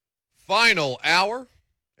Final hour.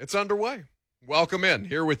 It's underway. Welcome in.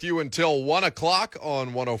 Here with you until 1 o'clock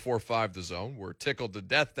on 104.5 The Zone. We're tickled to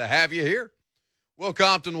death to have you here. Will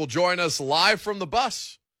Compton will join us live from the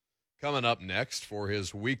bus. Coming up next for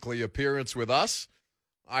his weekly appearance with us.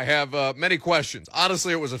 I have many questions.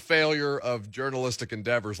 Honestly, it was a failure of journalistic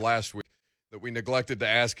endeavors last week that we neglected to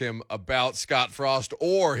ask him about Scott Frost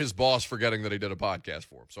or his boss forgetting that he did a podcast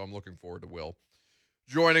for him. So I'm looking forward to Will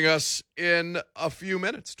joining us in a few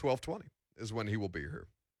minutes. 12:20 is when he will be here.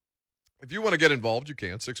 If you want to get involved, you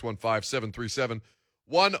can.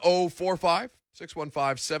 615-737-1045.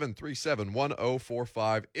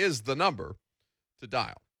 615-737-1045 is the number to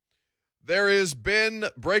dial. There has been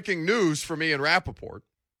breaking news for me in Rappaport,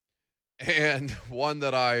 and one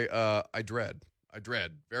that I dread. I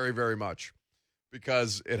dread very, very much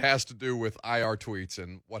because it has to do with IR tweets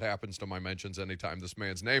and what happens to my mentions anytime this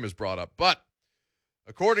man's name is brought up. But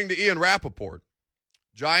according to Ian Rappaport,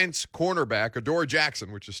 Giants cornerback Adoree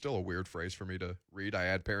Jackson, which is still a weird phrase for me to read, I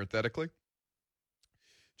add parenthetically.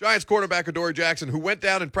 Giants cornerback Adoree Jackson, who went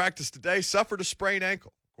down in practice today, suffered a sprained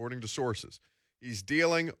ankle, according to sources. He's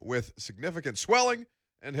dealing with significant swelling,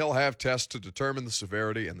 and he'll have tests to determine the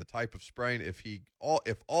severity and the type of sprain. If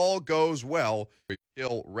all goes well,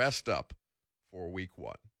 he'll rest up for week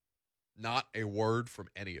 1. Not a word from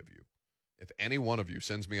any of you. If any one of you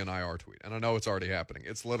sends me an IR tweet, and I know it's already happening,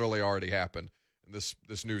 it's literally already happened. This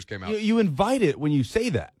news came out. You invite it when you say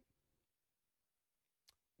that.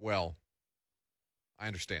 Well, I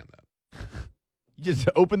understand that. You just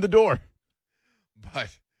open the door. But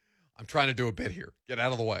I'm trying to do a bit here. Get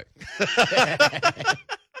out of the way.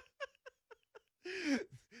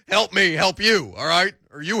 Help me, help you, all right?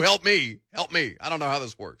 Or you help me, help me. I don't know how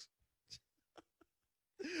this works.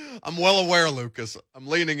 I'm well aware, Lucas. I'm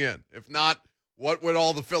leaning in. If not, what would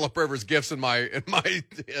all the Phillip Rivers gifts in my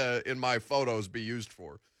photos be used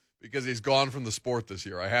for? Because he's gone from the sport this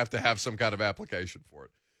year. I have to have some kind of application for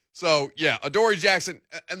it. So, yeah, Adoree Jackson.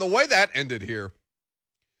 And the way that ended here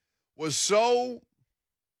was so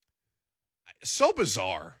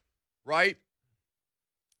bizarre, right?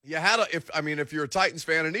 You had if you're a Titans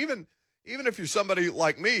fan, and even if you're somebody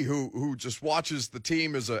like me who just watches the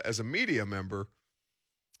team as a media member,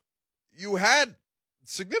 you had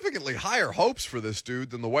significantly higher hopes for this dude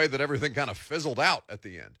than the way that everything kind of fizzled out at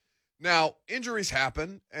the end. Now, injuries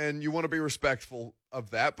happen, and you want to be respectful of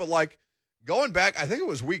that. But, going back, I think it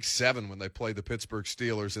was week 7 when they played the Pittsburgh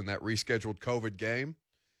Steelers in that rescheduled COVID game.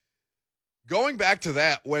 Going back to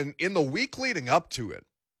that, when in the week leading up to it,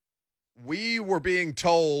 we were being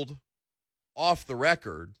told off the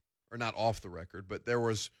record, or not off the record, but there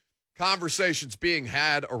was conversations being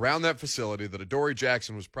had around that facility that Adoree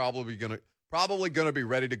Jackson was probably going to be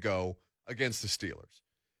ready to go against the Steelers.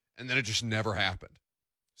 And then it just never happened.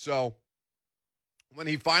 So when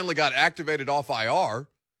he finally got activated off IR,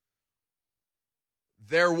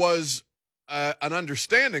 there was an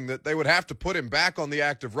understanding that they would have to put him back on the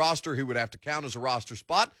active roster. He would have to count as a roster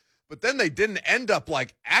spot. But then they didn't end up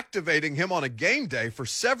activating him on a game day for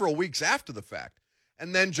several weeks after the fact.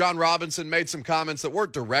 And then John Robinson made some comments that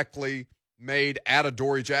weren't directly made at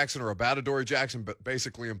Adoree Jackson or about Adoree Jackson, but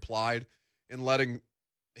basically implied in letting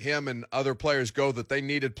him and other players go that they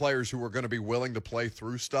needed players who were going to be willing to play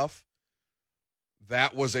through stuff.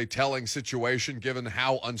 That was a telling situation given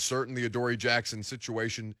how uncertain the Adoree Jackson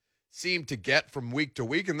situation seemed to get from week to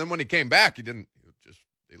week. And then when he came back, he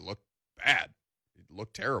looked bad. He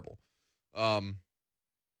looked terrible.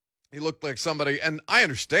 He looked like somebody, and I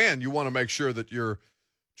understand you want to make sure that you're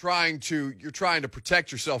trying to protect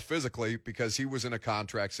yourself physically because he was in a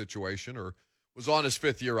contract situation or was on his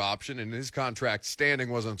 5th-year option, and his contract standing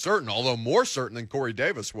was uncertain, although more certain than Corey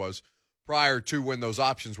Davis was prior to when those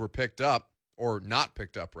options were picked up, or not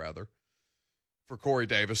picked up, rather, for Corey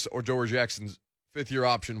Davis. Or Adoree Jackson's 5th-year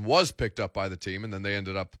option was picked up by the team, and then they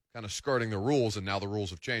ended up kind of skirting the rules, and now the rules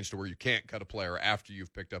have changed to where you can't cut a player after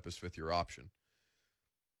you've picked up his 5th-year option.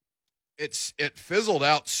 It fizzled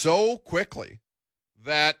out so quickly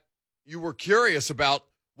that you were curious about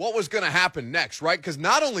what was going to happen next, right? Because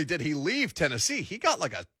not only did he leave Tennessee, he got I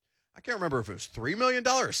can't remember if it was $3 million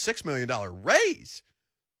or $6 million raise,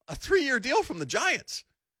 a 3-year deal from the Giants.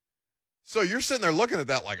 So you're sitting there looking at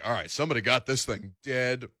that all right, somebody got this thing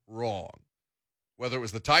dead wrong, whether it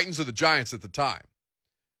was the Titans or the Giants at the time.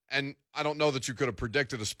 And I don't know that you could have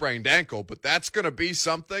predicted a sprained ankle, but that's going to be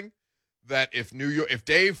something that if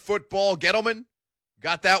Dave Football Gettleman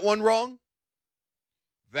got that one wrong,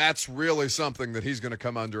 that's really something that he's going to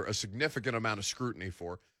come under a significant amount of scrutiny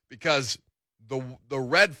for, because the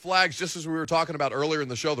red flags, just as we were talking about earlier in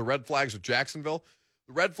the show, the red flags with Jacksonville,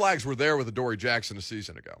 the red flags were there with Adoree Jackson a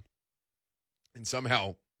season ago. And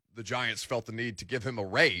somehow the Giants felt the need to give him a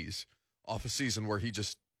raise off a season where he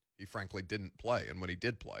frankly didn't play. And when he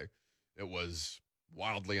did play, it was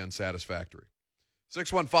wildly unsatisfactory.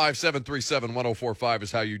 615-737-1045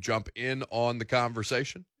 is how you jump in on the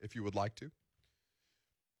conversation, if you would like to.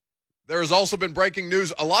 There has also been breaking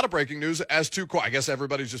news, a lot of breaking news as to, I guess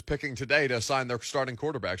everybody's just picking today to assign their starting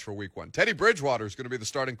quarterbacks for week 1. Teddy Bridgewater is going to be the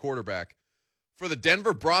starting quarterback for the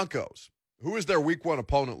Denver Broncos. Who is their week 1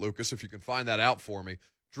 opponent, Lucas, if you can find that out for me?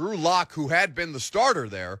 Drew Lock, who had been the starter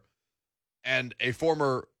there, and a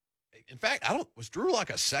former, in fact, was Drew Lock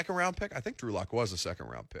a second-round pick? I think Drew Lock was a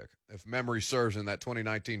second-round pick, if memory serves, in that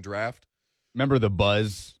 2019 draft. Remember the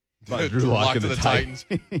buzz? Drew Lock to the Titans.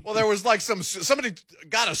 Well, there was like somebody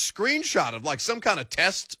got a screenshot of like some kind of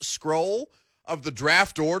test scroll of the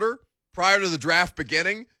draft order prior to the draft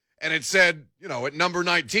beginning, and it said, at number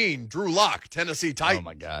 19, Drew Lock, Tennessee Titans. Oh,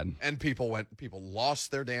 my God. And people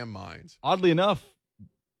lost their damn minds. Oddly enough,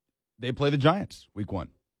 they play the Giants week 1.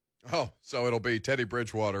 Oh, so it'll be Teddy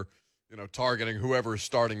Bridgewater, targeting whoever is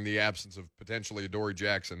starting the absence of potentially Adoree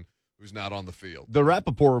Jackson, who's not on the field. The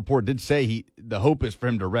Rappaport report did say the hope is for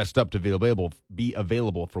him to rest up to be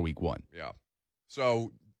available for week 1. Yeah.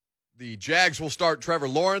 So the Jags will start Trevor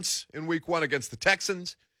Lawrence in week 1 against the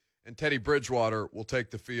Texans, and Teddy Bridgewater will take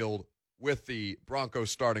the field with the Broncos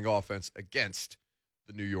starting offense against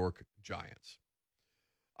the New York Giants.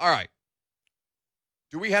 All right.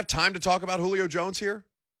 Do we have time to talk about Julio Jones here?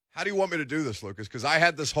 How do you want me to do this, Lucas? Because I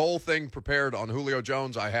had this whole thing prepared on Julio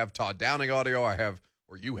Jones. I have Todd Downing audio.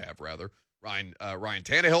 Or you have, rather, Ryan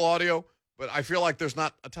Tannehill audio. But I feel like there's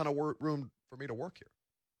not a ton of room for me to work here.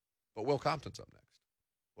 But Will Compton's up next.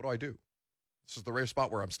 What do I do? This is the rare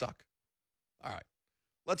spot where I'm stuck. All right.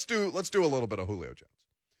 Let's do a little bit of Julio Jones.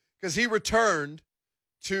 Because he returned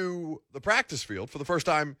to the practice field for the first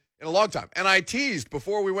time in a long time. And I teased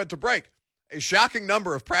before we went to break a shocking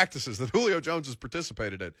number of practices that Julio Jones has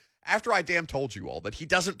participated in after I damn told you all that he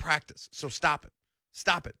doesn't practice. So stop it.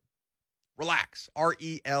 Stop it. Relax.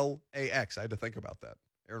 RELAX. I had to think about that.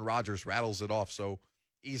 Aaron Rodgers rattles it off so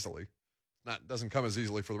easily. Doesn't come as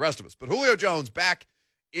easily for the rest of us. But Julio Jones back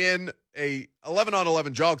in a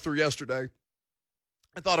 11-on-11 jog through yesterday.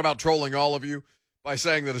 I thought about trolling all of you by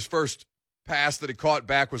saying that his first pass that he caught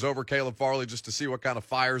back was over Caleb Farley just to see what kind of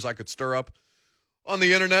fires I could stir up on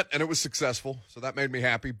the internet, and it was successful, so that made me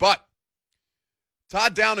happy. But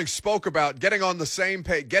Todd Downing spoke about getting on the same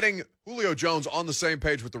page, getting Julio Jones on the same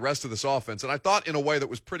page with the rest of this offense, and I thought in a way that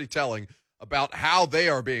was pretty telling about how they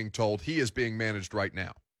are being told he is being managed right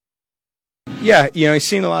now. Yeah, he's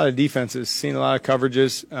seen a lot of defenses, seen a lot of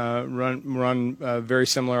coverages, run very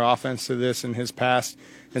similar offense to this in his past.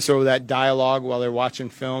 And so that dialogue while they're watching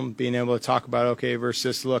film, being able to talk about, okay,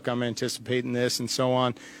 versus, look, I'm anticipating this and so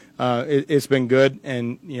on, it's been good.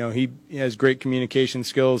 And, he has great communication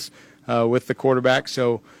skills with the quarterback.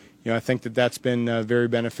 So, I think that's been very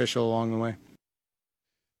beneficial along the way.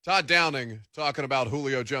 Todd Downing talking about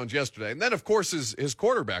Julio Jones yesterday. And then, of course, his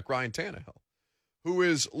quarterback, Ryan Tannehill, who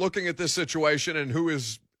is looking at this situation and who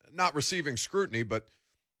is not receiving scrutiny, but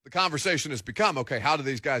the conversation has become, okay, how do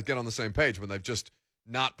these guys get on the same page when they've just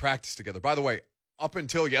not practiced together? By the way, up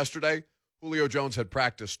until yesterday, Julio Jones had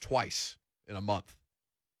practiced twice in a month.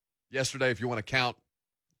 Yesterday, if you want to count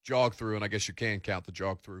jog through, and I guess you can count the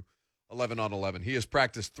jog through, 11-on-11, he has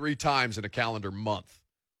practiced 3 times in a calendar month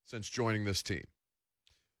since joining this team.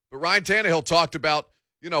 But Ryan Tannehill talked about,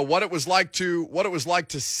 what it was like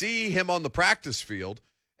to see him on the practice field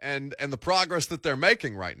and the progress that they're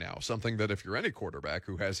making right now. Something that if you're any quarterback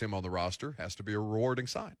who has him on the roster has to be a rewarding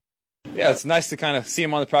sign. Yeah, it's nice to kind of see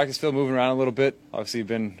him on the practice field moving around a little bit. Obviously,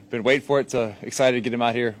 been waiting for it. Excited to get him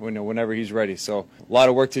out here whenever he's ready. So a lot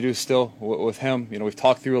of work to do still with him. We've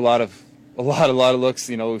talked through a lot of looks.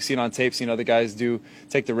 We've seen on tape, seen other guys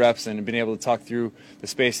take the reps and been able to talk through the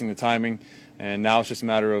spacing, the timing. And now it's just a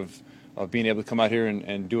matter of being able to come out here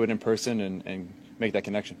and do it in person and make that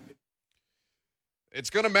connection. It's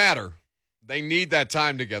going to matter. They need that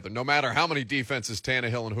time together, no matter how many defenses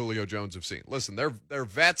Tannehill and Julio Jones have seen. Listen, they're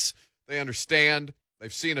vets. They understand.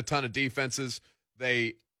 They've seen a ton of defenses.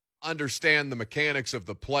 They understand the mechanics of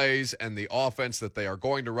the plays and the offense that they are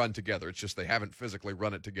going to run together. It's just they haven't physically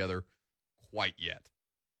run it together quite yet.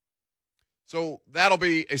 So that'll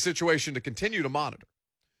be a situation to continue to monitor.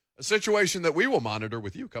 A situation that we will monitor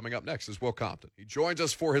with you coming up next is Will Compton. He joins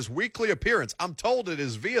us for his weekly appearance. I'm told it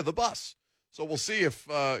is via the bus. So we'll see if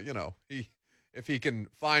he can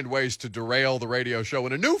find ways to derail the radio show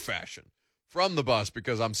in a new fashion from the bus,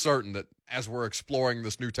 because I'm certain that as we're exploring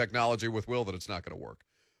this new technology with Will that it's not going to work.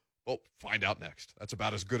 Well, find out next. That's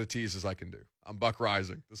about as good a tease as I can do. I'm Buck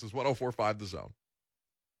Reising. This is 104.5 The Zone.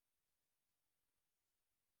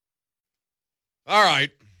 All right.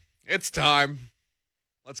 It's time.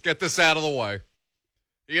 Let's get this out of the way.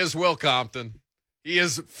 He is Will Compton. He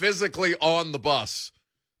is physically on the bus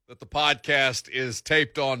that the podcast is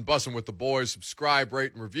taped on. Bussin With The Boys. Subscribe,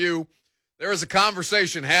 rate, and review. There is a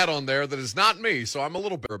conversation had on there that is not me, so I'm a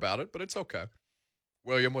little bitter about it, but it's okay.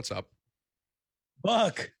 William, what's up?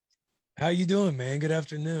 Buck, how you doing, man? Good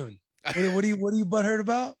afternoon. What are you butthurt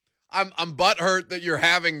about? I'm butthurt that you're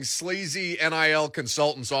having sleazy NIL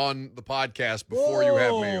consultants on the podcast before you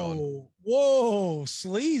have me on. Whoa,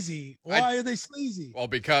 sleazy. Why are they sleazy? Well,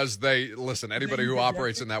 because anybody who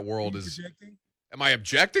operates in that world is. Projecting? Am I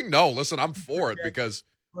objecting? No, listen, I'm for it because.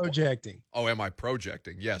 Projecting. Oh, am I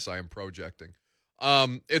projecting? Yes, I am projecting.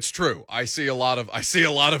 It's true. I see a lot of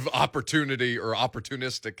opportunity or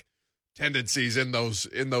opportunistic tendencies in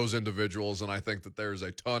those individuals, and I think that there's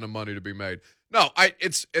a ton of money to be made. No, I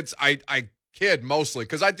kid mostly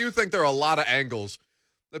because I do think there are a lot of angles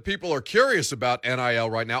that people are curious about NIL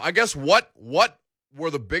right now. I guess what were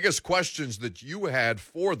the biggest questions that you had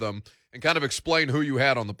for them, and kind of explain who you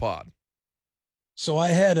had on the pod. So I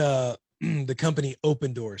had the company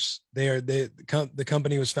Open Doors. The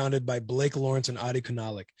company was founded by Blake Lawrence and Adi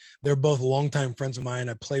Kunalik. They're both longtime friends of mine.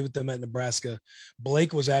 I played with them at Nebraska.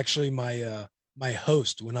 Blake was actually my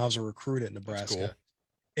host when I was a recruit at Nebraska. That's cool.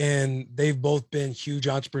 And they've both been huge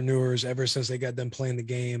entrepreneurs ever since they got done playing the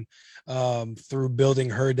game, through building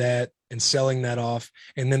Hurrdat and selling that off.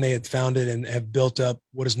 And then they had founded and have built up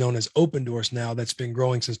what is known as Open Doors now, that's been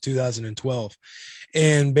growing since 2012.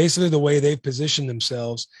 And basically the way they've positioned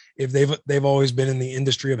themselves, if they've always been in the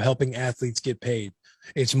industry of helping athletes get paid.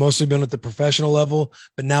 It's mostly been at the professional level,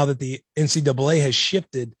 but now that the NCAA has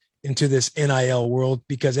shifted into this NIL world,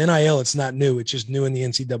 because NIL, it's not new. It's just new in the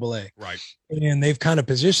NCAA. Right. And they've kind of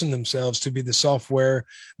positioned themselves to be the software,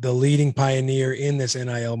 the leading pioneer in this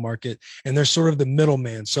NIL market. And they're sort of the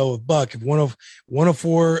middleman. So if Buck, if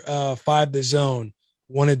 104.5 The Zone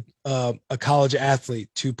wanted a college athlete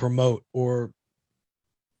to promote or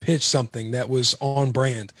pitch something that was on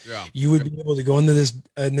brand, you would be able to go into this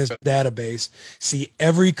database, see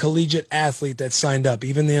every collegiate athlete that signed up,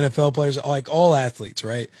 even the NFL players, like all athletes,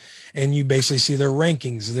 right? And you basically see their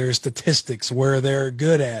rankings, their statistics, where they're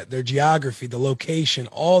good at, their geography, the location,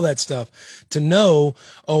 all that stuff, to know,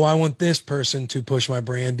 oh, I want this person to push my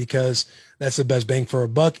brand because that's the best bang for a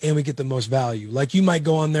buck, and we get the most value. Like, you might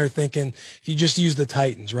go on there thinking, if you just use the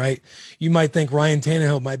Titans, right? You might think Ryan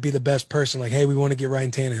Tannehill might be the best person. Like, hey, we want to get Ryan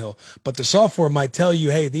Tannehill. But the software might tell you,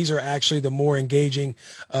 hey, these are actually the more engaging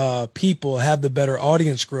people, have the better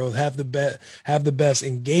audience growth, have the best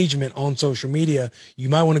engagement on social media. You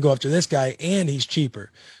might want to go after this guy, and he's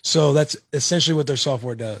cheaper. So that's essentially what their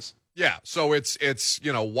software does. Yeah. So it's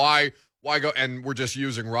why go? And we're just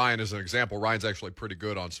using Ryan as an example. Ryan's actually pretty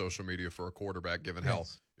good on social media for a quarterback, given how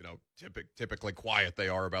typically quiet they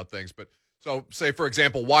are about things. But so, say for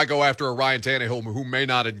example, why go after a Ryan Tannehill who may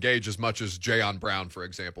not engage as much as Jayon Brown, for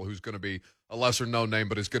example, who's going to be a lesser known name,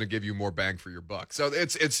 but is going to give you more bang for your buck. So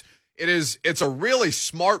it's a really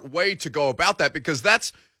smart way to go about that, because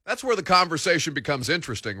that's where the conversation becomes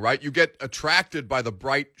interesting, right? You get attracted by the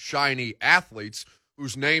bright, shiny athletes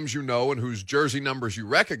whose names you know and whose jersey numbers you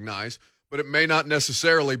recognize, but it may not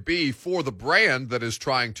necessarily be for the brand that is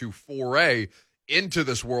trying to foray into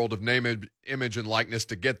this world of name, image, and likeness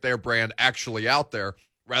to get their brand actually out there,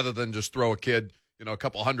 rather than just throw a kid, a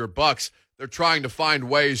couple $100. They're trying to find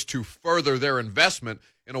ways to further their investment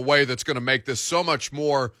in a way that's going to make this so much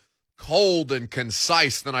more cold and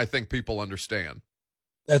concise than I think people understand.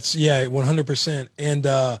 That's 100%.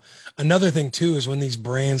 And another thing too is when these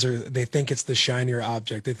brands they think it's the shinier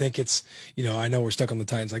object. They think it's, I know we're stuck on the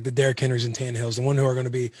Titans, like the Derrick Henrys and Tannehills, the one who are going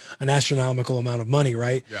to be an astronomical amount of money,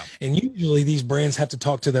 right? Yeah. And usually these brands have to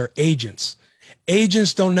talk to their agents.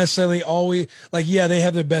 Agents don't necessarily always they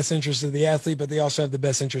have their best interest of the athlete, but they also have the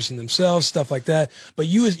best interest in themselves, stuff like that. But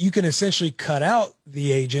you can essentially cut out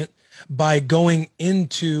the agent by going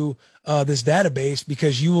into this database,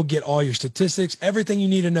 because you will get all your statistics, everything you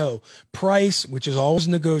need to know, price, which is always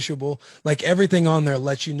negotiable, like everything on there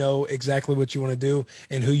lets you know exactly what you want to do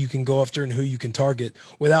and who you can go after and who you can target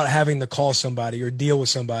without having to call somebody or deal with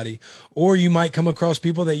somebody. Or you might come across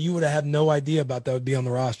people that you would have no idea about that would be on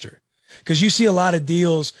the roster. Because you see a lot of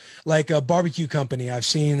deals, like a barbecue company I've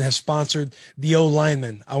seen has sponsored the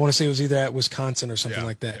O-lineman. I want to say it was either at Wisconsin or something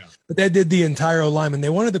like that. Yeah. But they did the entire O-lineman. They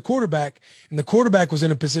wanted the quarterback, and the quarterback was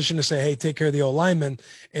in a position to say, hey, take care of the O-lineman,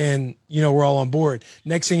 and, we're all on board.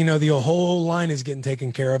 Next thing you know, the whole line is getting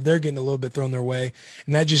taken care of. They're getting a little bit thrown their way,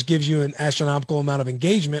 and that just gives you an astronomical amount of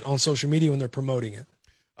engagement on social media when they're promoting it.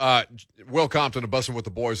 Will Compton of Bussin With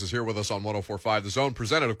The Boys is here with us on 104.5 The Zone,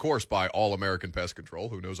 presented, of course, by All American Pest Control,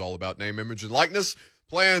 who knows all about name, image, and likeness.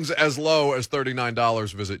 Plans as low as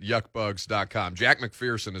 $39. Visit yuckbugs.com. Jack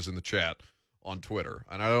McPherson is in the chat on Twitter,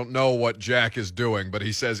 and I don't know what Jack is doing, but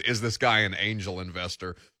he says, is this guy an angel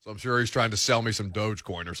investor? So I'm sure he's trying to sell me some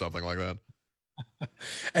Dogecoin or something like that.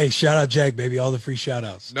 Hey, shout out Jack, baby. All the free shout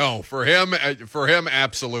outs. No, for him,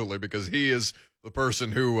 absolutely, because he is the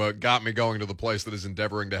person who got me going to the place that is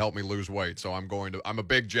endeavoring to help me lose weight. So I'm a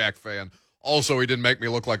big Jack fan. Also, he didn't make me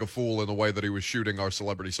look like a fool in the way that he was shooting our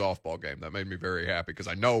celebrity softball game. That made me very happy because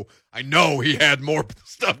I know he had more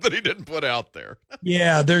stuff that he didn't put out there.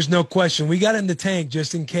 Yeah, there's no question. We got it in the tank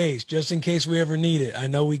just in case we ever need it. I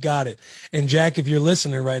know we got it. And Jack, if you're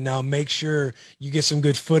listening right now, make sure you get some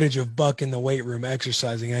good footage of Buck in the weight room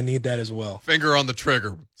exercising. I need that as well. Finger on the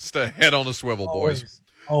trigger. Head on a swivel, boys.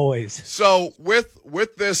 Always. So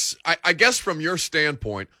with this, I guess from your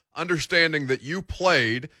standpoint, understanding that you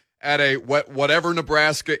played at a whatever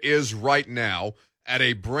Nebraska is right now, at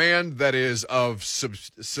a brand that is of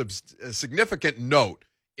significant note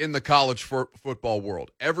in the college football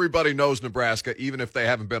world. Everybody knows Nebraska, even if they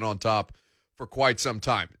haven't been on top for quite some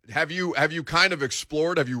time. Have you kind of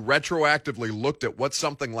explored, have you retroactively looked at what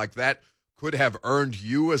something like that could have earned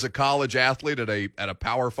you as a college athlete at a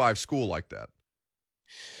Power 5 school like that?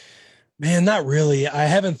 Man, not really. I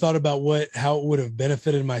haven't thought about how it would have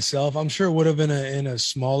benefited myself. I'm sure it would have been in a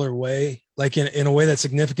smaller way, like in a way that's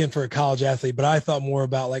significant for a college athlete. But I thought more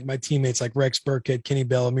about like my teammates, like Rex Burkhead, Kenny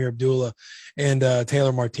Bell, Amir Abdullah, and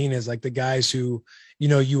Taylor Martinez, like the guys who,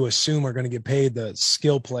 you assume are going to get paid, the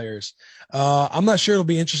skill players. I'm not sure. It'll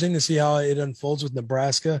be interesting to see how it unfolds with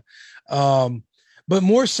Nebraska. But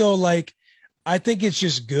more so, like, I think it's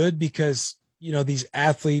just good because, these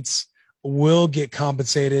athletes will get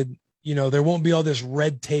compensated. There won't be all this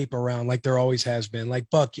red tape around like there always has been. Like,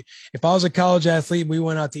 Buck, if I was a college athlete and we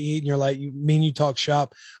went out to eat and you're like, you talk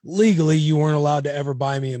shop, legally you weren't allowed to ever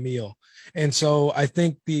buy me a meal. And so I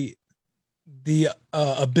think the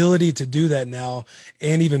ability to do that now,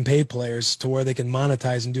 and even pay players to where they can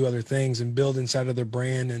monetize and do other things and build inside of their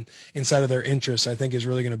brand and inside of their interests, I think is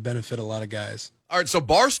really going to benefit a lot of guys. All right, so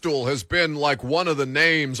Barstool has been like one of the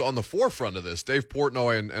names on the forefront of this. Dave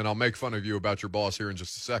Portnoy, and I'll make fun of you about your boss here in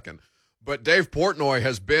just a second, but Dave Portnoy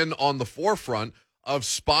has been on the forefront of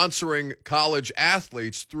sponsoring college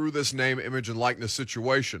athletes through this name, image, and likeness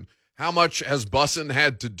situation. How much has Bussin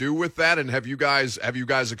had to do with that, and have you guys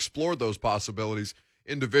explored those possibilities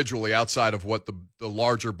individually outside of what the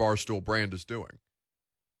larger Barstool brand is doing?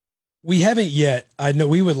 We haven't yet. I know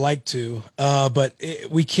we would like to, but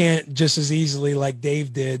we can't just as easily like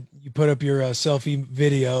Dave did. You put up your selfie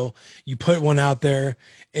video, you put one out there,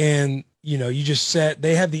 and you just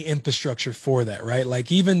they have the infrastructure for that, right?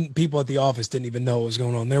 Like even people at the office didn't even know what was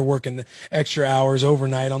going on. They're working extra hours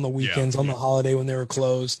overnight on the weekends, on the holiday when they were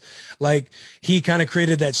closed. Like he kind of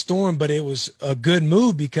created that storm, but it was a good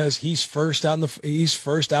move because he's first out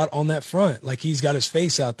on that front. Like he's got his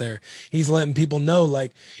face out there. He's letting people know,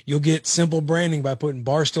 like, you'll get simple branding by putting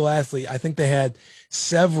Barstool Athlete. I think they had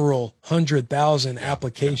several 100,000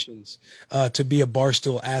 applications to be a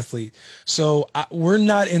Barstool Athlete. So we're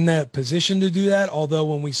not in that position to do that. Although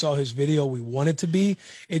when we saw his video, we wanted to be.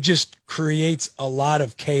 It just creates a lot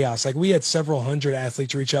of chaos. Like we had several hundred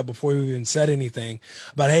athletes reach out before we even said anything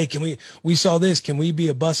about, hey, we saw this. Can we be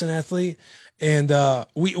a Bussin Athlete? And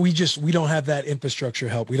we don't have that infrastructure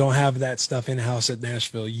help. We don't have that stuff in-house at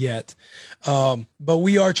Nashville yet. But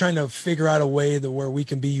we are trying to figure out a way where we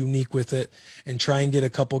can be unique with it and try and get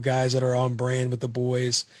a couple guys that are on brand with the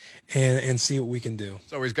boys and see what we can do.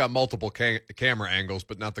 So he's got multiple camera angles,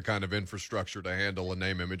 but not the kind of infrastructure to handle a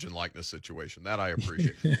name, image, and likeness situation. That I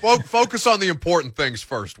appreciate. Focus on the important things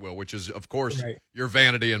first, Will, which is, of course, your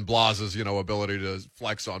vanity and Blas's, ability to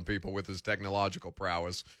flex on people with his technological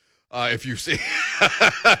prowess.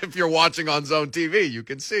 If you're watching on Zone TV, you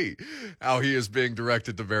can see how he is being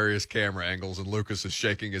directed to various camera angles, and Lucas is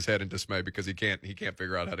shaking his head in dismay because he can't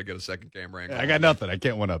figure out how to get a second camera angle. I got nothing. I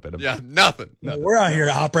can't one up at him. Yeah, nothing. We're out here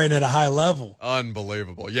operating at a high level.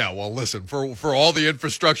 Unbelievable. Yeah, well, listen, for all the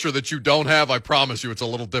infrastructure that you don't have, I promise you it's a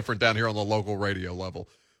little different down here on the local radio level.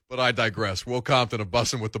 But I digress. Will Compton of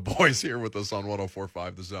Bussin With The Boys here with us on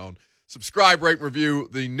 104.5 The Zone. Subscribe, rate, and review.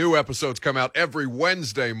 The new episodes come out every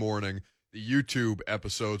Wednesday morning. The YouTube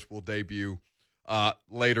episodes will debut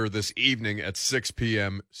later this evening at 6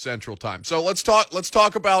 p.m. Central Time. So let's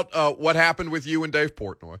talk about what happened with you and Dave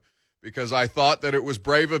Portnoy, because I thought that it was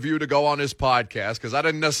brave of you to go on his podcast, because I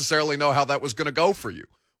didn't necessarily know how that was going to go for you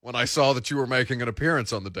when I saw that you were making an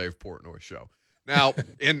appearance on the Dave Portnoy show. Now,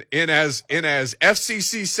 in as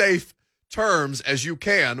FCC safe terms as you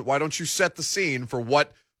can, why don't you set the scene for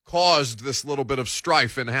what caused this little bit of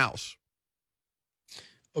strife in-house?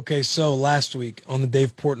 Okay, so last week on the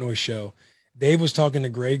Dave Portnoy show, Dave was talking to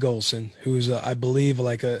Greg Olson, who's, I believe,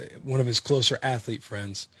 like one of his closer athlete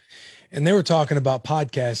friends. And they were talking about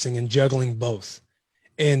podcasting and juggling both.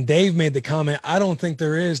 And Dave made the comment, I don't think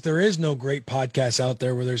there is no great podcast out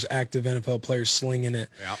there where there's active NFL players slinging it,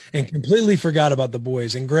 and completely forgot about the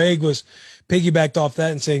boys. And Greg was piggybacked off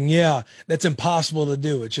that and saying, yeah, that's impossible to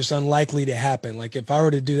do. It's just unlikely to happen. Like if I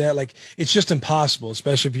were to do that, like it's just impossible,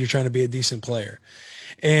 especially if you're trying to be a decent player.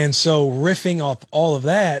 And so riffing off all of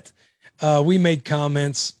that, we made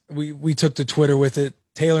comments. We took to Twitter with it.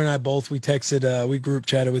 Taylor and I both, we texted, we group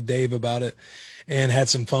chatted with Dave about it and had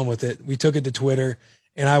some fun with it. We took it to Twitter,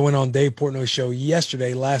 and I went on Dave Portnoy's show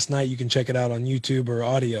last night. You can check it out on YouTube or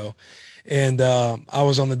audio. And I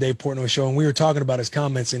was on the Dave Portnoy show, and we were talking about his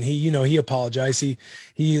comments, and he apologized.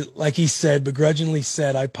 He like he said, begrudgingly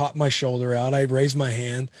said, I popped my shoulder out. I raised my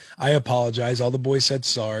hand. I apologize. All the boys said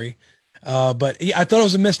sorry. But I thought it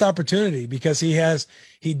was a missed opportunity because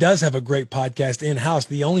he does have a great podcast in-house,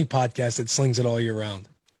 the only podcast that slings it all year round.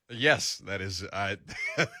 Yes, that is.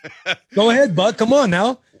 Go ahead, Buck. Come on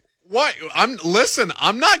now. What?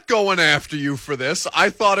 I'm not going after you for this. I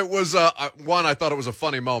thought it was I thought it was a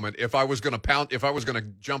funny moment. If I was going to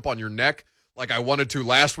jump on your neck like I wanted to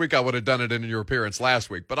last week, I would have done it in your appearance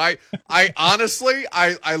last week. But I honestly,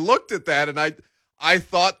 I looked at that and I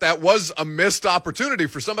thought that was a missed opportunity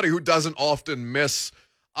for somebody who doesn't often miss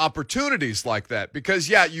opportunities like that. Because,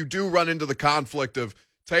 yeah, you do run into the conflict of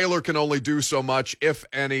Taylor can only do so much, if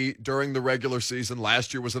any, during the regular season.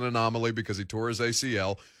 Last year was an anomaly because he tore his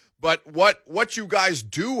ACL. But what you guys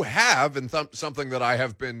do have, and something that I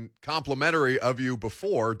have been complimentary of you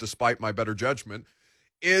before, despite my better judgment,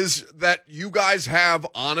 is that you guys have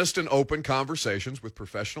honest and open conversations with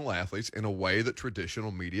professional athletes in a way that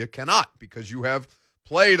traditional media cannot, because you have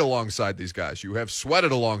played alongside these guys. You have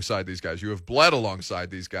sweated alongside these guys. You have bled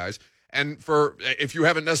alongside these guys. And if you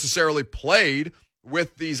haven't necessarily played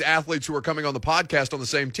with these athletes who are coming on the podcast on the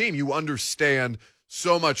same team, you understand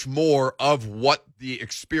so much more of what the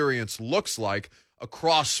experience looks like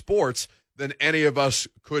across sports than any of us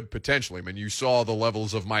could potentially. I mean, you saw the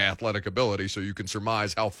levels of my athletic ability, so you can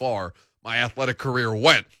surmise how far my athletic career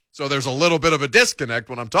went. So there's a little bit of a disconnect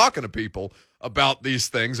when I'm talking to people about these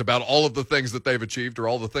things, about all of the things that they've achieved or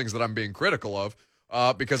all the things that I'm being critical of,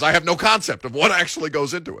 because I have no concept of what actually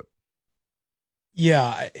goes into it.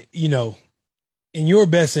 Yeah, in your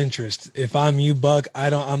best interest, if I'm you, Buck,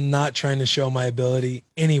 I'm not trying to show my ability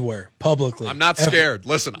anywhere publicly. I'm not scared.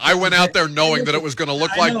 Listen, I went out there knowing that it was going to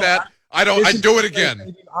look like that. I'd do it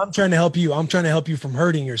again. I'm trying to help you. I'm trying to help you from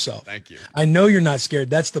hurting yourself. Thank you. I know you're not scared.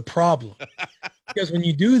 That's the problem. Because when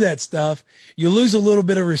you do that stuff, you lose a little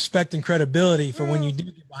bit of respect and credibility for when you do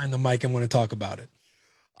get behind the mic and want to talk about it.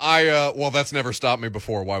 Well, that's never stopped me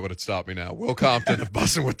before. Why would it stop me now? Will Compton of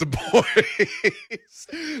Bussin With The Boys.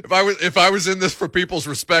 If I was in this for people's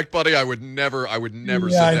respect, buddy, I would never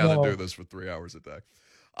sit down and do this for 3 hours a day.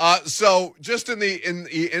 So just in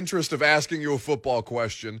the interest of asking you a football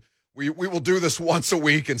question, we will do this once a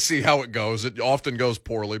week and see how it goes. It often goes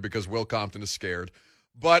poorly because Will Compton is scared.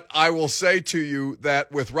 But I will say to you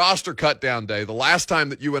that with roster cutdown day, the last time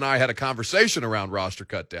that you and I had a conversation around roster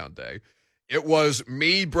cutdown day, it was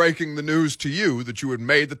me breaking the news to you that you had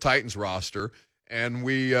made the Titans roster, and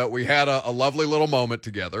we had a lovely little moment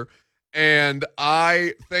together. And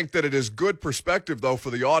I think that it is good perspective, though, for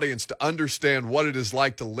the audience to understand what it is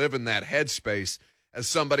like to live in that headspace as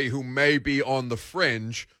somebody who may be on the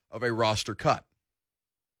fringe of a roster cut.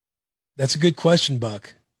 That's a good question,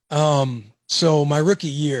 Buck. So my rookie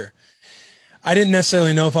year, I didn't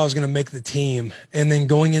necessarily know if I was going to make the team. And then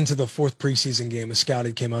going into the fourth preseason game, a scout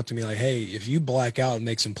had came up to me like, hey, if you black out and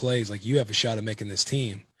make some plays, like you have a shot at making this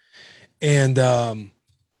team. And, I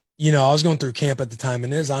was going through camp at the time,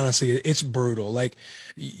 and it's brutal. Like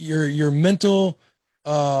your mental,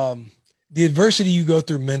 the adversity you go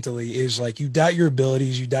through mentally is like you doubt your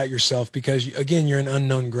abilities, you doubt yourself because, again, you're in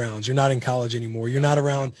unknown grounds. You're not in college anymore. You're not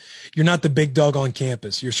the big dog on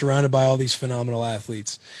campus. You're surrounded by all these phenomenal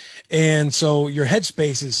athletes. And so your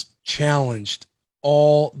headspace is challenged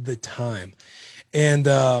all the time. And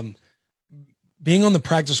being on the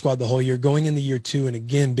practice squad the whole year, going into year two, and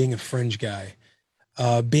again, being a fringe guy,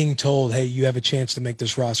 being told, hey, you have a chance to make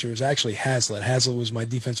this roster. It was actually Haslett. Haslett was my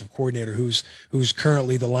defensive coordinator who's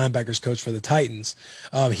currently the linebackers coach for the Titans.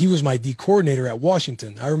 He was my D coordinator at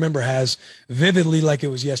Washington. I remember Has vividly like it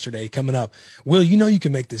was yesterday coming up. Will, you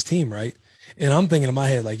can make this team, right? And I'm thinking in my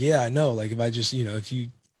head, like, yeah, I know. Like if I just, if you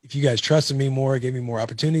if you guys trusted me more, gave me more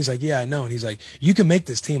opportunities, like, yeah, I know. And he's like, you can make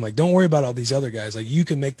this team. Like, don't worry about all these other guys. Like, you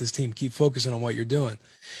can make this team. Keep focusing on what you're doing.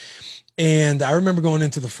 And I remember going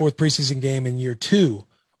into the 4th preseason game in year 2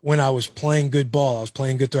 when I was playing good ball. I was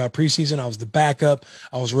playing good throughout preseason. I was the backup.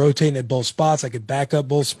 I was rotating at both spots. I could back up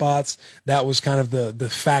both spots. That was kind of the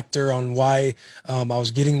factor on why I was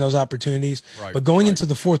getting those opportunities. Right, but going right. into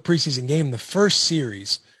the 4th preseason game, the first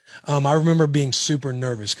series, I remember being super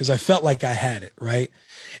nervous because I felt like I had it, right?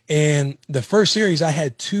 And the first series, I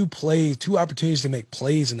had 2 opportunities to make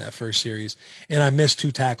plays in that first series, and I missed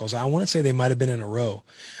 2 tackles. I want to say they might have been in a row,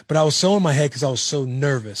 but I was so in my head because I was so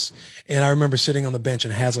nervous. And I remember sitting on the bench,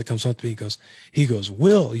 and Hazlitt comes up to me, he goes,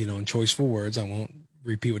 Will, in choiceful words, I won't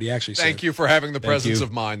repeat what he actually said. Thank you for having the presence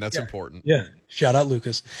of mind. That's important. Yeah. Shout out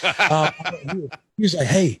Lucas. He was like,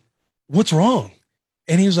 hey, what's wrong?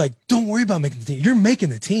 And he was like, don't worry about making the team. You're making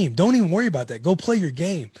the team. Don't even worry about that. Go play your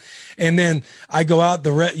game. And then I go out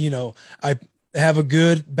I have a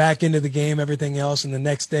good back into the game, everything else. And the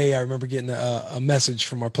next day I remember getting a message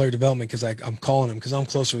from our player development because I'm calling him because I'm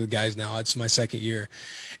closer with the guys now. It's my 2nd year.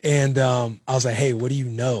 And I was like, hey, what do you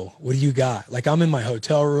know? What do you got? Like, I'm in my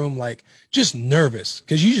hotel room, like, just nervous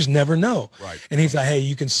because you just never know. Right. And he's like, hey,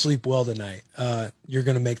 you can sleep well tonight. You're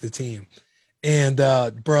going to make the team. And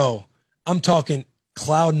bro, I'm talking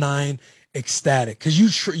cloud 9, ecstatic, because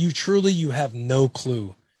you truly have no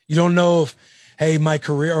clue. You don't know if, hey, my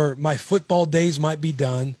career or my football days might be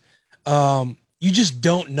done. You just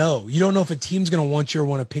don't know. You don't know if a team's going to want you or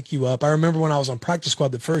want to pick you up. I remember when I was on practice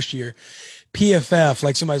squad the first year, PFF,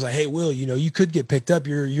 like somebody's like, hey, Will, you could get picked up.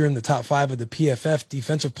 You're in the top 5 of the PFF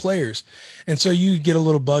defensive players. And so you get a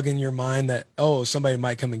little bug in your mind that, oh, somebody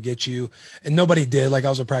might come and get you. And nobody did. Like, I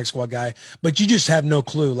was a practice squad guy, but you just have no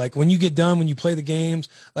clue. Like, when you get done, when you play the games,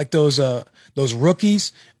 like those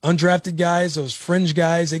rookies, undrafted guys, those fringe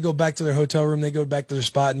guys, they go back to their hotel room, they go back to their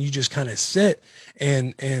spot, and you just kind of sit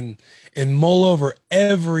and mull over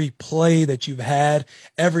every play that you've had,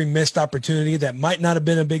 every missed opportunity that might not have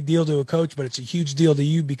been a big deal to a coach, but it's a huge deal to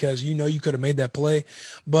you because you could have made that play.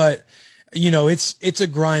 But it's a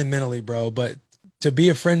grind mentally, bro. But to be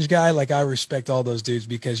a fringe guy, like, I respect all those dudes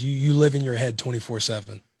because you live in your head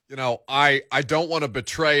 24/7. I don't want to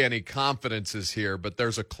betray any confidences here, but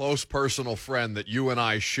there's a close personal friend that you and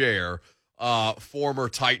I share, former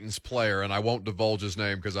Titans player, and I won't divulge his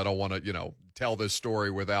name because I don't want to, tell this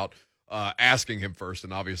story without asking him first,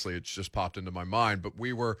 and obviously it's just popped into my mind. But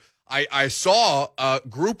I saw a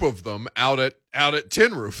group of them out at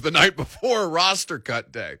Tin Roof the night before roster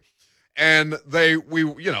cut day, and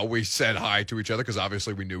we said hi to each other because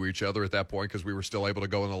obviously we knew each other at that point because we were still able to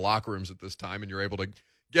go in the locker rooms at this time, and you're able to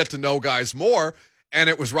get to know guys more. And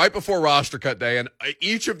it was right before roster cut day, and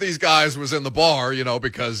each of these guys was in the bar,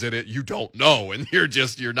 because you don't know, and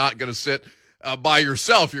you're not going to sit by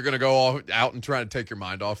yourself. You're going to go out and try to take your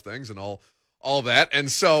mind off things and all that. And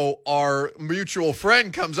so our mutual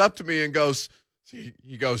friend comes up to me and goes,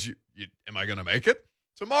 he goes, am I going to make it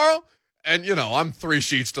tomorrow? And, I'm 3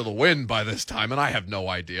 sheets to the wind by this time, and I have no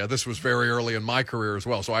idea. This was very early in my career as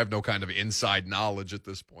well, so I have no kind of inside knowledge at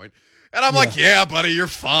this point. And I'm like, yeah, buddy, you're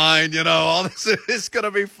fine. All this is going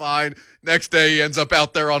to be fine. Next day, he ends up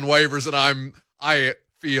out there on waivers, and I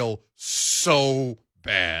feel so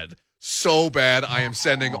bad. So bad. I am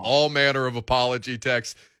sending all manner of apology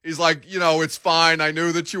texts. He's like, it's fine. I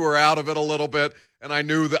knew that you were out of it a little bit, and I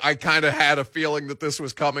knew that I kind of had a feeling that this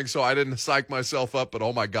was coming, so I didn't psych myself up. But,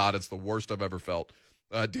 oh, my God, it's the worst I've ever felt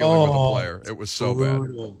dealing with a player. It was so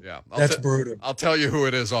brutal. bad. Yeah, That's brutal. I'll tell you who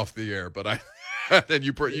it is off the air, but then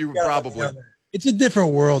you probably. It's a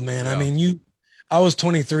different world, man. Yeah. I mean, I was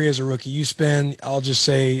 23 as a rookie. You spend, I'll just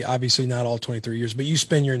say, obviously not all 23 years, but you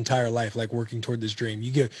spend your entire life like working toward this dream.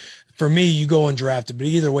 For me, you go undrafted, but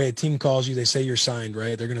either way, a team calls you, they say you're signed,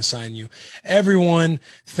 right? They're going to sign you. Everyone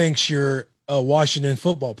thinks you're a Washington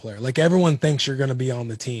football player. Like, everyone thinks you're going to be on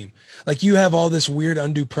the team. Like, you have all this weird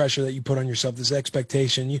undue pressure that you put on yourself, this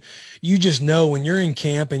expectation. You just know when you're in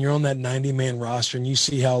camp and you're on that 90-man roster and you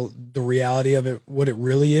see how the reality of it, what it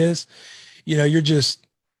really is, you just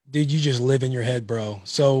live in your head, bro.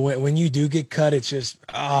 So when you do get cut, it's just,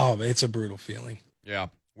 it's a brutal feeling. Yeah.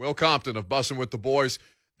 Will Compton of Bussin With The Boys.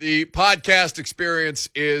 The podcast experience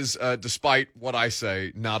is, despite what I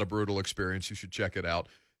say, not a brutal experience. You should check it out.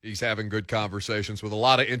 He's having good conversations with a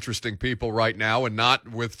lot of interesting people right now, and not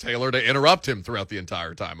with Taylor to interrupt him throughout the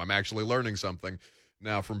entire time. I'm actually learning something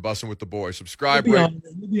now from Bussin With The Boys. Subscribe. You'll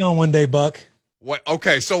be on one day, Buck. What?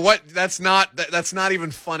 Okay, so what? That's not even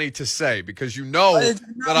funny to say because that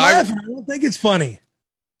I don't think it's funny.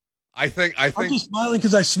 I'm just smiling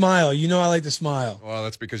because I smile. You know I like to smile. Well,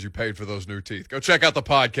 that's because you paid for those new teeth. Go check out the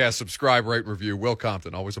podcast, subscribe, rate, review. Will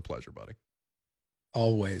Compton, always a pleasure, buddy.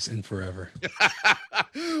 Always and forever.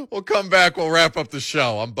 We'll come back. We'll wrap up the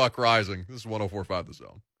show. I'm Buck Reising. This is 104.5 The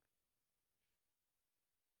Zone.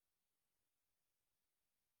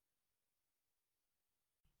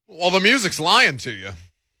 Well, the music's lying to you.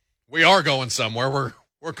 We are going somewhere.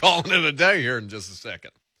 We're calling it a day here in just a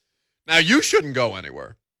second. Now, you shouldn't go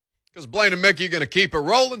anywhere because Blaine and Mickey are going to keep it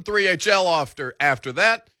rolling. 3HL after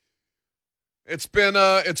that. It's been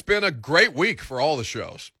a great week for all the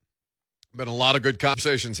shows. Been a lot of good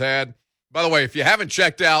conversations had. By the way, if you haven't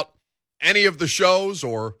checked out any of the shows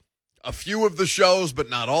or a few of the shows, but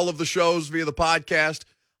not all of the shows via the podcast,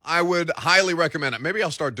 I would highly recommend it. Maybe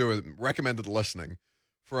I'll start doing recommended listening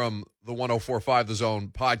from the 104.5 The Zone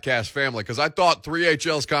podcast family, because I thought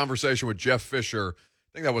 3HL's conversation with Jeff Fisher, I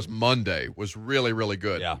think that was Monday, was really, really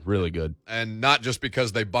good. Yeah, really good. And not just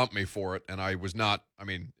because they bumped me for it, and I was not, I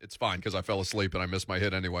mean, it's fine because I fell asleep and I missed my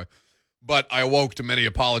hit anyway. But I awoke to many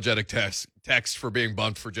apologetic texts for being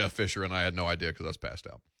bumped for Jeff Fisher, and I had no idea because I was passed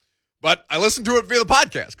out. But I listened to it via the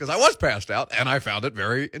podcast because I was passed out, and I found it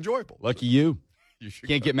very enjoyable. Lucky you. You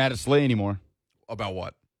Can't get mad at Slay anymore. About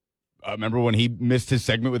what? Remember when he missed his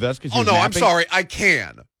segment with us? Oh, no, I'm sorry. I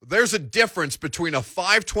can. There's a difference between a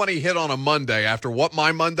 5:20 hit on a Monday after what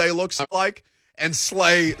my Monday looks like and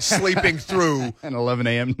Slay sleeping through an 11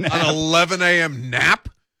 a.m. nap. An 11 a.m. nap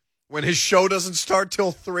when his show doesn't start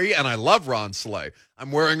till 3. And I love Ron Slay.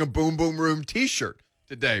 I'm wearing a Boom Boom Room T-shirt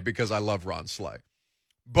today because I love Ron Slay.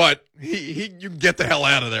 But you can get the hell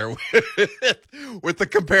out of there with the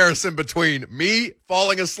comparison between me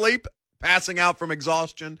falling asleep, passing out from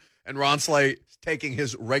exhaustion, and Ron Slay taking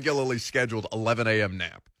his regularly scheduled 11 a.m.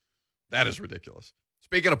 nap. That is ridiculous.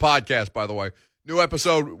 Speaking of podcasts, by the way, new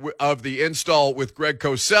episode of The Install with Greg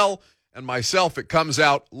Cosell and myself. It comes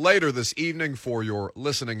out later this evening for your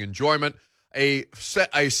listening enjoyment. A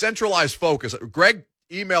centralized focus. Greg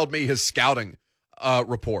emailed me his scouting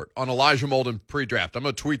report on Elijah Molden pre-draft. I'm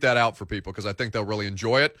going to tweet that out for people because I think they'll really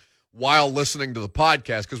enjoy it while listening to the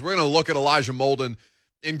podcast, because we're going to look at Elijah Molden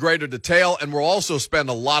in greater detail, and we'll also spend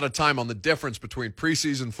a lot of time on the difference between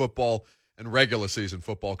preseason football and regular season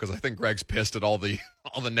football, because I think Greg's pissed at all the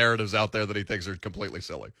narratives out there that he thinks are completely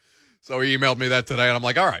silly. So he emailed me that today, and I'm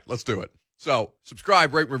like, all right, let's do it. So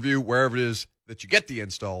subscribe, rate, review, wherever it is that you get the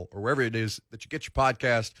install or wherever it is that you get your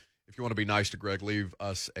podcast. If you want to be nice to Greg, leave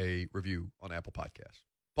us a review on Apple Podcasts.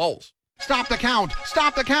 Polls. Stop the count.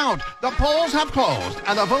 Stop the count. The polls have closed,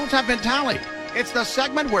 and the votes have been tallied. It's the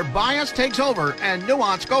segment where bias takes over and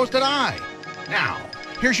nuance goes to die. Now,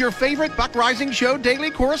 here's your favorite Buck Reising Show daily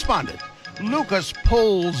correspondent, Lucas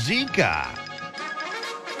Polzica.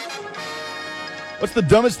 What's the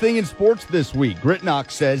dumbest thing in sports this week?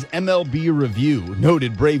 Gritnox says MLB review.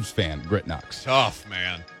 Noted Braves fan, Gritnox. Tough,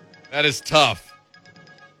 man. That is tough.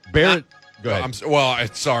 Barrett, go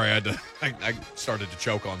ahead. Sorry. I started to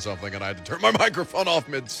choke on something, and I had to turn my microphone off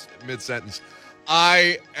mid-sentence.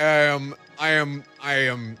 I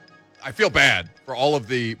feel bad for all of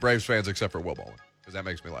the Braves fans except for Will Bowling, because that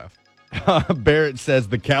makes me laugh. Barrett says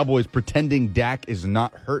the Cowboys pretending Dak is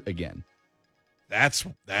not hurt again. That's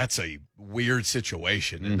a weird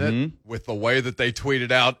situation, isn't it? With the way that they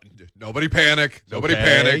tweeted out, nobody panic,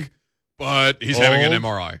 but he's having an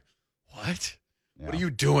MRI. What? Yeah. What are you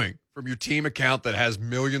doing from your team account that has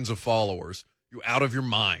millions of followers? You out of your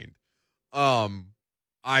mind.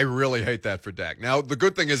 I really hate that for Dak. Now, the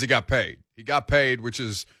good thing is he got paid. He got paid, which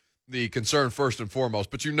is the concern first and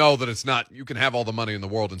foremost. But you know that it's not, you can have all the money in the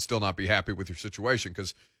world and still not be happy with your situation,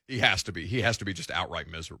 because he has to be. He has to be just outright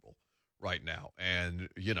miserable right now. And,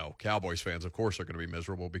 you know, Cowboys fans, of course, are going to be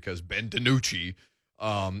miserable because Ben DiNucci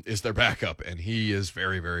is their backup, and he is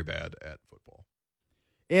very, very bad at football.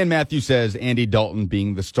 And Matthew says Andy Dalton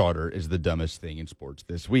being the starter is the dumbest thing in sports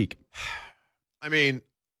this week. I mean,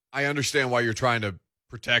 I understand why you're trying to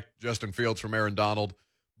protect Justin Fields from Aaron Donald,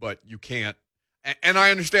 but you can't. And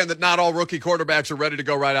I understand that not all rookie quarterbacks are ready to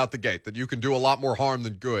go right out the gate, that you can do a lot more harm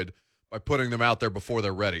than good by putting them out there before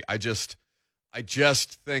they're ready. I just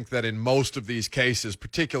think that in most of these cases,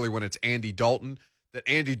 particularly when it's Andy Dalton, that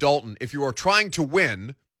Andy Dalton, if you are trying to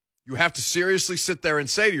win, you have to seriously sit there and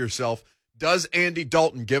say to yourself, does Andy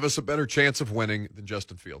Dalton give us a better chance of winning than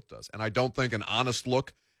Justin Fields does? And I don't think an honest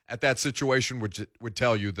look at that situation would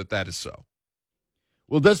tell you that that is so.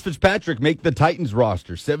 Will Des Fitzpatrick make the Titans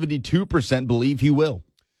roster? 72% believe he will.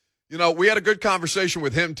 You know, we had a good conversation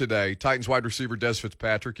with him today. Titans wide receiver Des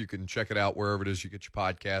Fitzpatrick. You can check it out wherever it is you get your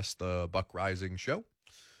podcast, the Buck Reising Show.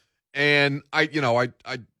 And I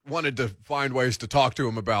wanted to find ways to talk to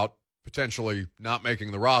him about potentially not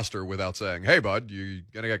making the roster without saying, hey, bud, you're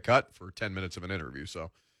going to get cut for 10 minutes of an interview.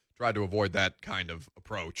 So tried to avoid that kind of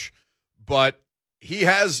approach. But he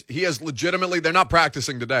has legitimately, they're not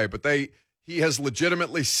practicing today, but he has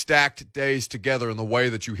legitimately stacked days together in the way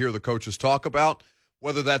that you hear the coaches talk about.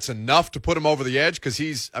 Whether that's enough to put him over the edge, because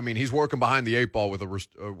he's working behind the eight ball with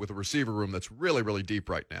a receiver room that's really, really deep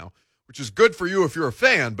right now, which is good for you if you're a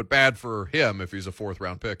fan, but bad for him if he's a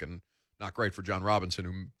fourth-round pick, and not great for John Robinson,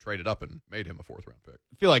 who traded up and made him a fourth-round pick.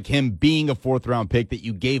 I feel like him being a fourth-round pick that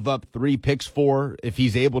you gave up 3 picks for, if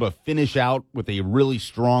he's able to finish out with a really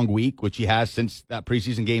strong week, which he has since that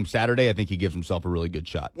preseason game Saturday, I think he gives himself a really good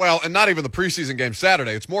shot. Well, and not even the preseason game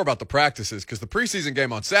Saturday. It's more about the practices, because the preseason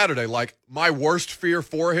game on Saturday, like, my worst fear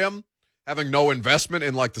for him, having no investment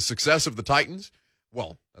in, like, the success of the Titans,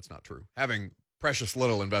 well, that's not true. Having precious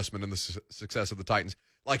little investment in the success of the Titans.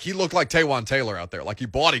 Like, he looked like Taywan Taylor out there. Like, he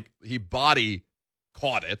body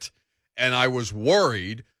caught it, and I was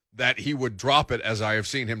worried that he would drop it, as I have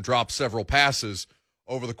seen him drop several passes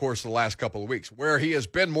over the course of the last couple of weeks. Where he has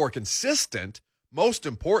been more consistent, most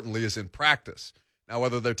importantly, is in practice. Now,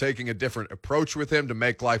 whether they're taking a different approach with him to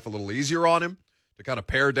make life a little easier on him, to kind of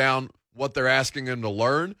pare down what they're asking him to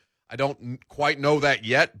learn, I don't quite know that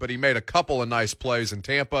yet, but he made a couple of nice plays in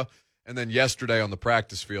Tampa, and then yesterday on the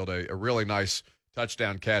practice field, a really nice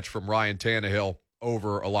touchdown catch from Ryan Tannehill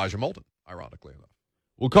over Elijah Molden, ironically enough.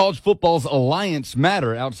 Will college football's alliance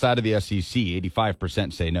matter outside of the SEC?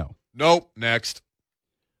 85% say no. Nope. Next.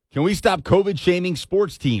 Can we stop COVID shaming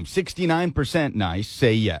sports teams? 69% nice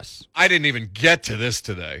say yes. I didn't even get to this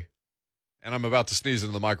today, and I'm about to sneeze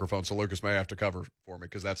into the microphone, so Lucas may have to cover for me,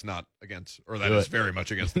 because that's not against, or that is very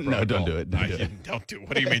much against the protocol. No, don't do it. Don't do it.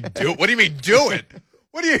 What do you mean do it? What do you mean do it?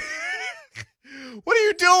 What are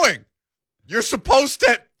you doing? You're supposed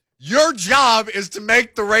to, your job is to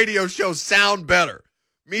make the radio show sound better.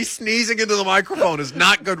 Me sneezing into the microphone is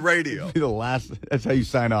not good radio. That's how you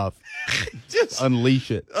sign off. Just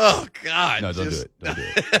unleash it. Oh, God. No, don't do it. Don't do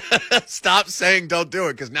it. Stop saying don't do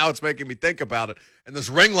it, because now it's making me think about it. And this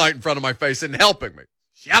ring light in front of my face isn't helping me.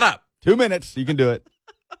 Shut up. 2 minutes. You can do it.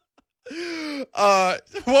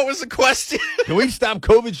 What was the question? Can we stop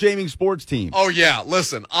COVID shaming sports teams? Oh, yeah.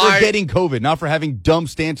 Listen, for getting COVID, not for having dumb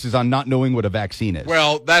stances on not knowing what a vaccine is.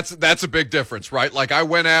 Well, that's a big difference, right? Like, I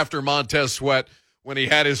went after Montez Sweat when he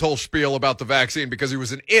had his whole spiel about the vaccine because he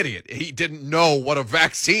was an idiot. He didn't know what a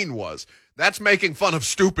vaccine was. That's making fun of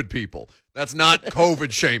stupid people. That's not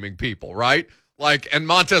COVID shaming people, right? Like, and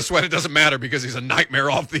Montez Sweat, it doesn't matter because he's a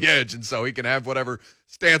nightmare off the edge, and so he can have whatever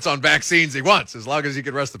stance on vaccines he wants as long as he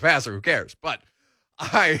can rest the passer. Who cares? But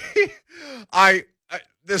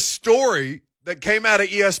this story that came out of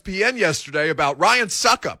ESPN yesterday about Ryan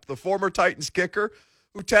Suckup, the former Titans kicker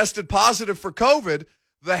who tested positive for COVID,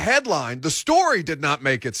 the headline, the story did not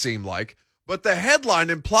make it seem like, but the headline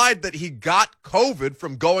implied that he got COVID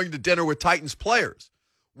from going to dinner with Titans players.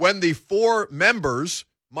 When the 4 members,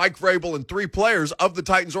 Mike Vrabel and 3 players of the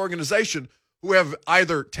Titans organization who have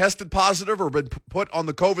either tested positive or been put on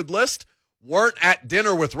the COVID list, weren't at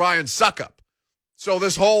dinner with Ryan Suckup. So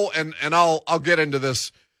this whole, and I'll get into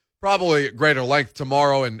this probably at greater length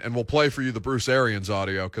tomorrow, and we'll play for you the Bruce Arians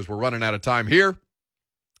audio because we're running out of time here.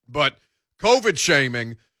 But COVID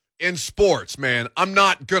shaming in sports, man,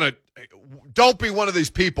 don't be one of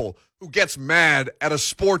these people who gets mad at a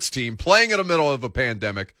sports team playing in the middle of a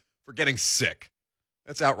pandemic for getting sick.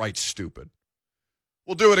 That's outright stupid.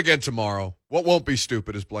 We'll do it again tomorrow. What won't be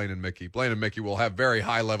stupid is Blaine and Mickey. Blaine and Mickey will have very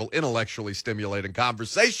high-level, intellectually stimulating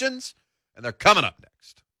conversations, and they're coming up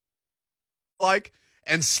next.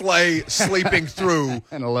 And Slay sleeping through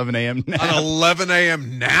an 11 a.m. nap. An 11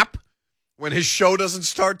 a.m. nap when his show doesn't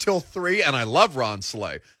start till 3, and I love Ron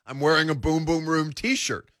Slay. I'm wearing a Boom Boom Room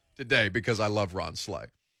T-shirt today because I love Ron Slay.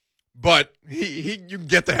 But you can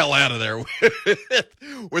get the hell out of there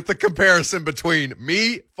with the comparison between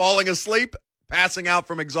me falling asleep, passing out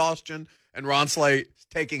from exhaustion, and Ron Slay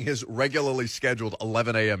taking his regularly scheduled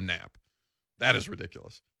 11 a.m. nap. That is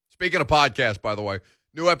ridiculous. Speaking of podcasts, by the way,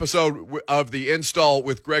 new episode of The Install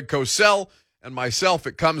with Greg Cosell and myself.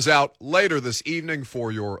 It comes out later this evening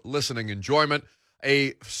for your listening enjoyment.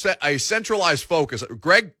 A centralized focus.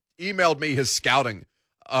 Greg emailed me his scouting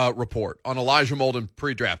report on Elijah Molden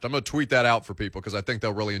pre-draft. I'm going to tweet that out for people because I think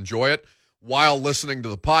they'll really enjoy it while listening to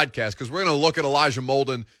the podcast, because we're going to look at Elijah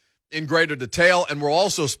Molden in greater detail, and we'll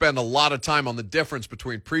also spend a lot of time on the difference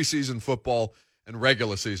between preseason football and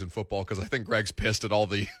regular season football, because I think Greg's pissed at all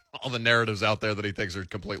the narratives out there that he thinks are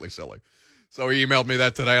completely silly. So he emailed me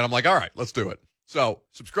that today, and I'm like, all right, let's do it. So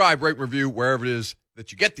subscribe, rate, review wherever it is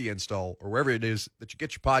that you get the install or wherever it is that you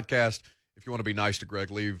get your podcast. If you want to be nice to Greg,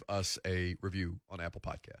 leave us a review on Apple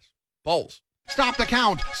Podcasts. Polls. Stop the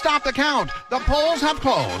count! Stop the count! The polls have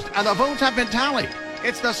closed and the votes have been tallied.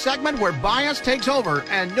 It's the segment where bias takes over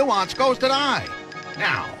and nuance goes to die.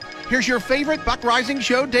 Now, here's your favorite Buck Reising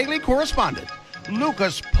Show daily correspondent,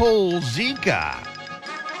 Lucas Polzica.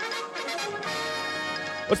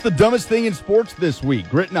 What's the dumbest thing in sports this week?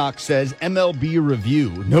 Gritnox says MLB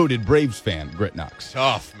review. Noted Braves fan, Gritnox.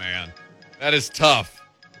 Tough, man. That is tough.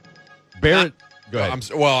 Barrett, go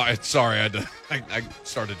ahead. Sorry. I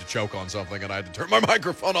started to choke on something, and I had to turn my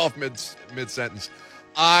microphone off mid-sentence.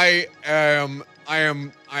 I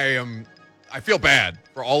feel bad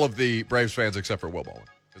for all of the Braves fans except for Will Bowling,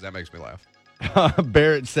 because that makes me laugh.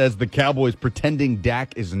 Barrett says the Cowboys pretending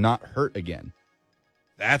Dak is not hurt again.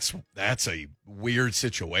 That's a weird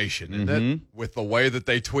situation, isn't it? With the way that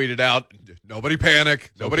they tweeted out, nobody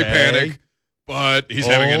panic, but he's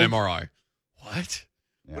having an MRI. What?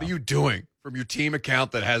 Yeah. What are you doing from your team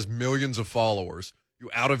account that has millions of followers?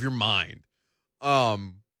 You out of your mind.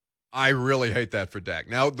 I really hate that for Dak.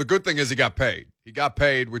 Now, the good thing is he got paid. He got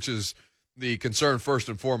paid, which is the concern first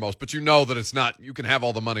and foremost. But you know that it's not, you can have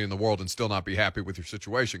all the money in the world and still not be happy with your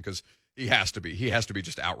situation because he has to be. He has to be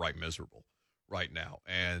just outright miserable right now.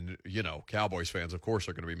 And, you know, Cowboys fans, of course,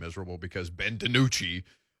 are going to be miserable because Ben DiNucci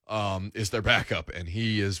is their backup, and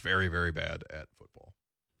he is very, very bad at football.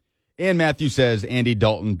 And Matthew says Andy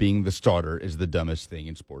Dalton being the starter is the dumbest thing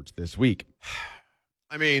in sports this week.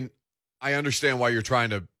 I mean, I understand why you're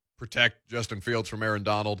trying to protect Justin Fields from Aaron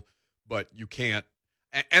Donald, but you can't.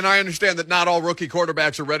 And I understand that not all rookie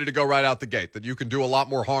quarterbacks are ready to go right out the gate, that you can do a lot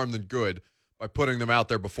more harm than good by putting them out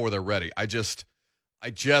there before they're ready. I just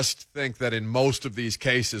think that in most of these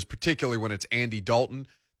cases, particularly when it's Andy Dalton,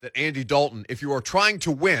 that Andy Dalton, if you are trying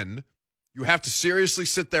to win, you have to seriously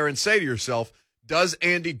sit there and say to yourself, does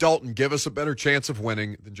Andy Dalton give us a better chance of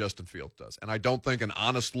winning than Justin Fields does? And I don't think an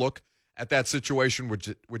honest look at that situation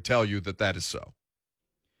would tell you that that is so.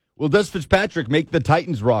 Will Des Fitzpatrick make the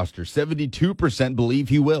Titans roster? 72% believe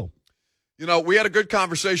he will. You know, we had a good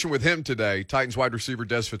conversation with him today, Titans wide receiver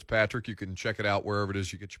Des Fitzpatrick. You can check it out wherever it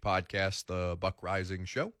is you get your podcast, the Buck Reising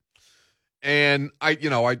Show. And I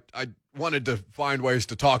wanted to find ways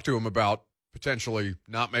to talk to him about potentially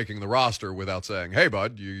not making the roster without saying, hey,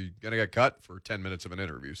 bud, you're going to get cut for 10 minutes of an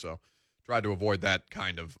interview. So tried to avoid that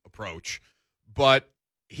kind of approach. But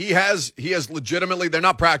he has legitimately, they're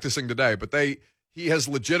not practicing today, but he has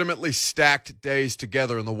legitimately stacked days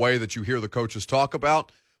together in the way that you hear the coaches talk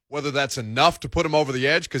about. Whether that's enough to put him over the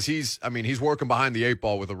edge, because he's working behind the eight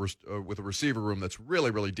ball with a receiver room that's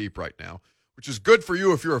really, really deep right now, which is good for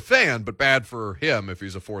you if you're a fan, but bad for him if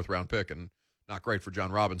he's a fourth-round pick, and not great for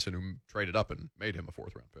John Robinson, who traded up and made him a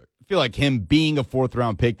fourth-round pick. I feel like him being a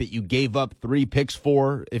fourth-round pick that you gave up 3 picks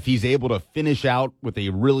for, if he's able to finish out with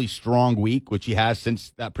a really strong week, which he has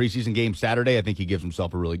since that preseason game Saturday, I think he gives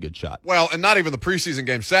himself a really good shot. Well, and not even the preseason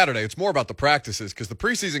game Saturday. It's more about the practices, because the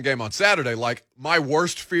preseason game on Saturday, like, my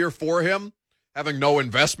worst fear for him, having no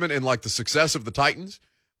investment in, like, the success of the Titans,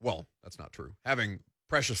 well, that's not true. Having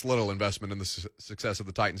precious little investment in the success of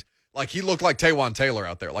the Titans. Like, he looked like Taywan Taylor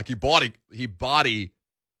out there. Like, he body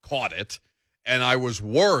caught it, and I was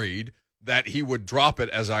worried that he would drop it,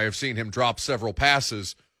 as I have seen him drop several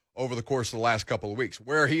passes over the course of the last couple of weeks.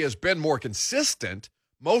 Where he has been more consistent,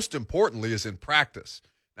 most importantly, is in practice.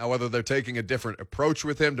 Now, whether they're taking a different approach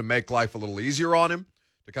with him to make life a little easier on him,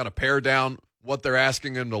 to kind of pare down what they're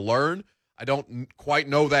asking him to learn, I don't quite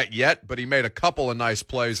know that yet, but he made a couple of nice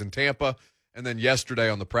plays in Tampa, and then yesterday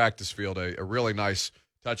on the practice field, a really nice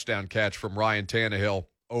touchdown catch from Ryan Tannehill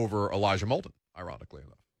over Elijah Molden, ironically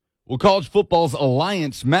enough. Will college football's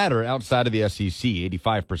alliance matter outside of the SEC?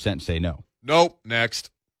 85% say no. Nope.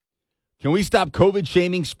 Next. Can we stop COVID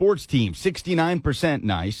shaming sports teams? 69%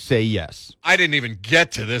 nice say yes. I didn't even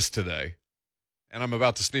get to this today, and I'm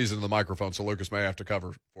about to sneeze into the microphone, so Lucas may have to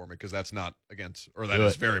cover for me, because that's not against, or that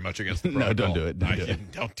is very much against the protocol. No, don't do it.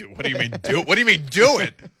 Don't do it. What do you mean do it? What do you mean do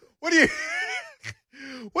it? What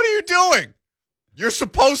are you doing? You're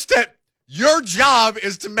supposed to, your job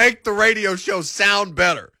is to make the radio show sound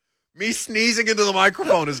better. Me sneezing into the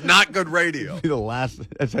microphone is not good radio.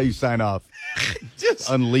 That's how you sign off. Just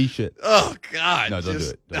unleash it. Oh, God. No, don't do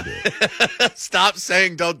it. Don't do it. Stop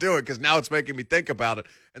saying don't do it, because now it's making me think about it.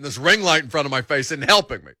 And this ring light in front of my face isn't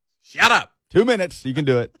helping me. Shut up. 2 minutes. You can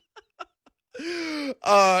do it.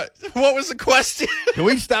 What was the question? Can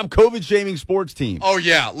we stop COVID shaming sports teams? Oh,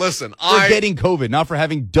 yeah. Listen, for getting COVID, not for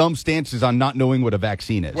having dumb stances on not knowing what a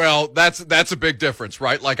vaccine is. Well, that's a big difference,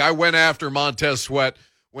 right? Like, I went after Montez Sweat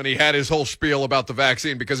when he had his whole spiel about the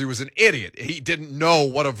vaccine because he was an idiot. He didn't know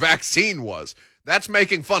what a vaccine was. That's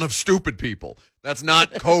making fun of stupid people. That's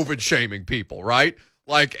not COVID shaming people, right?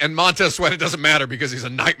 And Montez Sweat, it doesn't matter because he's a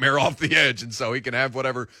nightmare off the edge, and so he can have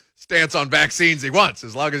whatever stance on vaccines he wants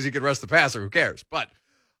as long as he can rest the passer. Who cares? But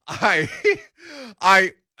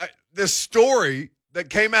this story that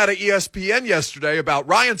came out of ESPN yesterday about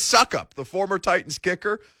Ryan Suckup, the former Titans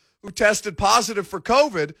kicker who tested positive for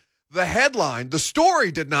COVID, the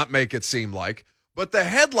story did not make it seem like, but the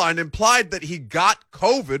headline implied that he got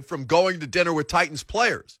COVID from going to dinner with Titans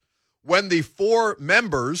players. When the 4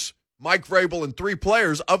 members, Mike Vrabel and 3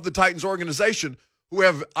 players of the Titans organization who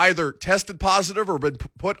have either tested positive or been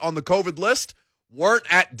put on the COVID list, weren't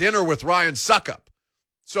at dinner with Ryan Suckup.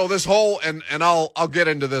 So this whole, and I'll get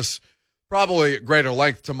into this probably at greater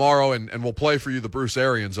length tomorrow, and we'll play for you the Bruce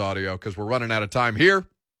Arians audio because we're running out of time here.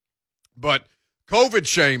 But COVID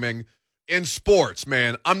shaming in sports,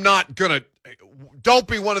 man, don't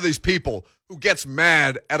be one of these people who gets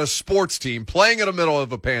mad at a sports team playing in the middle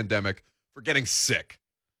of a pandemic for getting sick.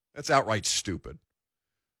 That's outright stupid.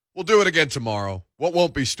 We'll do it again tomorrow. What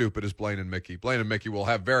won't be stupid is Blaine and Mickey. Blaine and Mickey will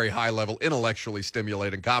have very high-level, intellectually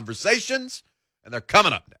stimulating conversations, and they're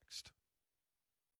coming up next.